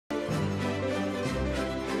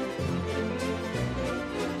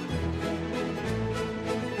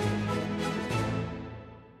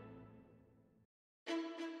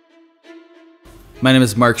My name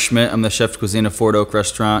is Mark Schmitt. I'm the chef de cuisine of Fort Oak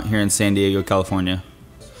Restaurant here in San Diego, California.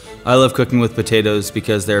 I love cooking with potatoes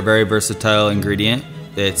because they're a very versatile ingredient.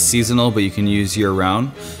 It's seasonal, but you can use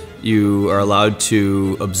year-round. You are allowed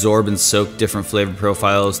to absorb and soak different flavor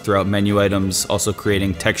profiles throughout menu items, also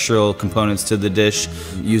creating textural components to the dish,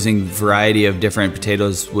 using a variety of different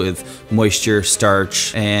potatoes with moisture,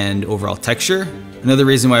 starch, and overall texture. Another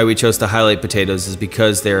reason why we chose to highlight potatoes is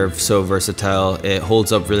because they're so versatile. It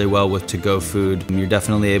holds up really well with to-go food. You're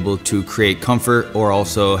definitely able to create comfort or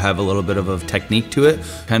also have a little bit of a technique to it.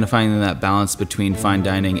 Kind of finding that balance between fine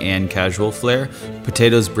dining and casual flair.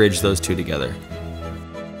 Potatoes bridge those two together.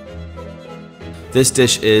 This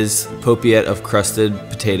dish is popiette of crusted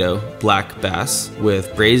potato, black bass,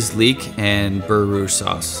 with braised leek and beurre rouge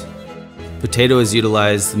sauce. Potato is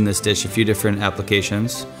utilized in this dish a few different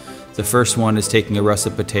applications. The first one is taking a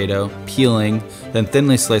russet potato, peeling, then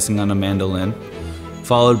thinly slicing on a mandolin,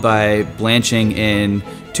 followed by blanching in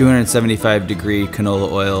 275-degree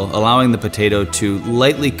canola oil, allowing the potato to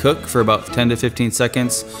lightly cook for about 10 to 15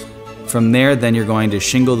 seconds. From there, then you're going to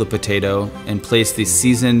shingle the potato and place the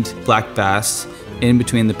seasoned black bass in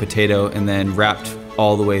between the potato and then wrapped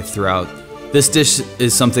all the way throughout. This dish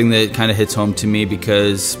is something that kind of hits home to me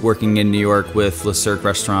because working in New York with Le Cirque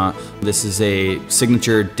Restaurant, this is a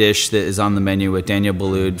signature dish that is on the menu with Daniel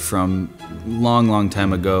Boulud from long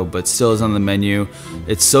time ago, but still is on the menu.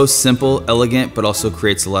 It's so simple, elegant, but also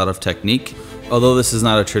creates a lot of technique. Although this is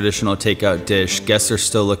not a traditional takeout dish, guests are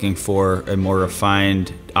still looking for a more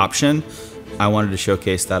refined option. I wanted to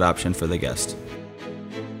showcase that option for the guest.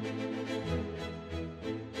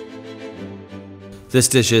 This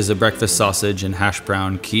dish is a breakfast sausage and hash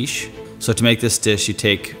brown quiche. So to make this dish, you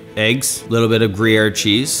take eggs, a little bit of Gruyere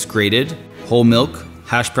cheese, grated, whole milk,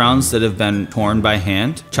 hash browns that have been torn by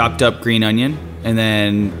hand, chopped up green onion, and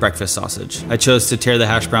then breakfast sausage. I chose to tear the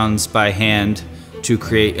hash browns by hand to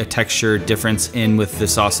create a texture difference in with the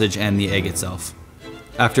sausage and the egg itself.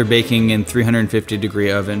 After baking in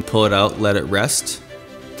 350-degree oven, pull it out, let it rest.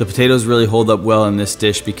 The potatoes really hold up well in this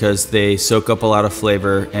dish because they soak up a lot of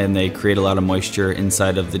flavor and they create a lot of moisture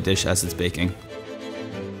inside of the dish as it's baking.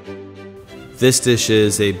 This dish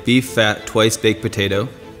is a beef fat twice baked potato,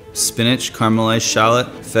 spinach, caramelized shallot,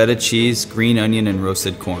 feta cheese, green onion, and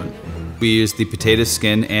roasted corn. We use the potato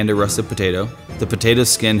skin and a russet potato. The potato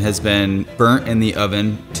skin has been burnt in the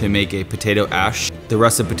oven to make a potato ash. The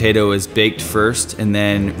russet potato is baked first and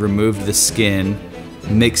then removed the skin,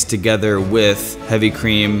 mixed together with heavy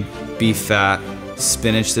cream, beef fat,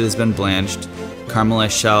 spinach that has been blanched,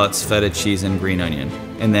 caramelized shallots, feta cheese, and green onion.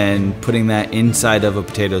 And then putting that inside of a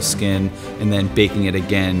potato skin and then baking it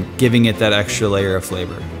again, giving it that extra layer of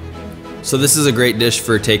flavor. So this is a great dish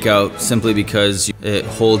for takeout simply because it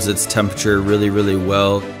holds its temperature really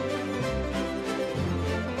well.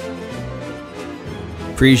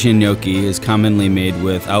 Parisian gnocchi is commonly made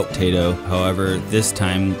without potato. However, this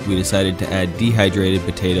time we decided to add dehydrated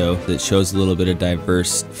potato that shows a little bit of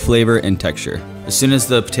diverse flavor and texture. As soon as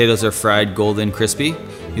the potatoes are fried golden crispy,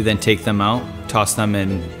 you then take them out, toss them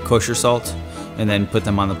in kosher salt, and then put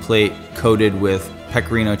them on the plate coated with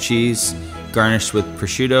pecorino cheese, garnished with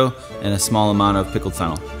prosciutto, and a small amount of pickled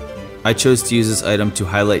fennel. I chose to use this item to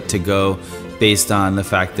highlight to-go based on the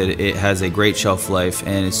fact that it has a great shelf life,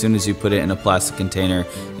 and as soon as you put it in a plastic container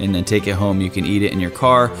and then take it home, you can eat it in your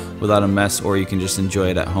car without a mess, or you can just enjoy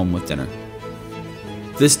it at home with dinner.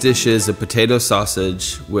 This dish is a potato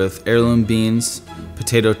sausage with heirloom beans,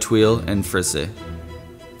 potato tuile, and frisée.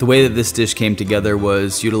 The way that this dish came together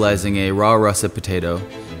was utilizing a raw russet potato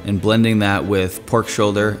and blending that with pork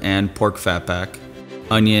shoulder and pork fat pack,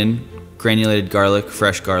 onion, granulated garlic,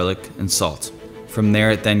 fresh garlic, and salt. From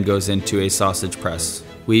there, it then goes into a sausage press.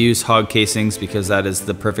 We use hog casings because that is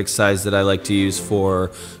the perfect size that I like to use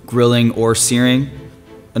for grilling or searing.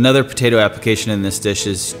 Another potato application in this dish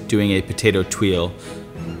is doing a potato tuile.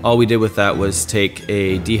 All we did with that was take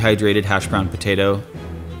a dehydrated hash brown potato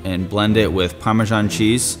and blend it with Parmesan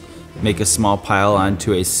cheese, make a small pile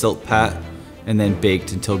onto a silk pat, and then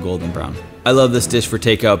baked until golden brown. I love this dish for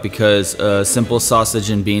takeout because a simple sausage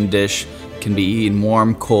and bean dish can be eaten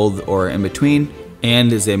warm, cold, or in between,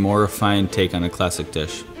 and is a more refined take on a classic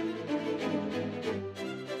dish.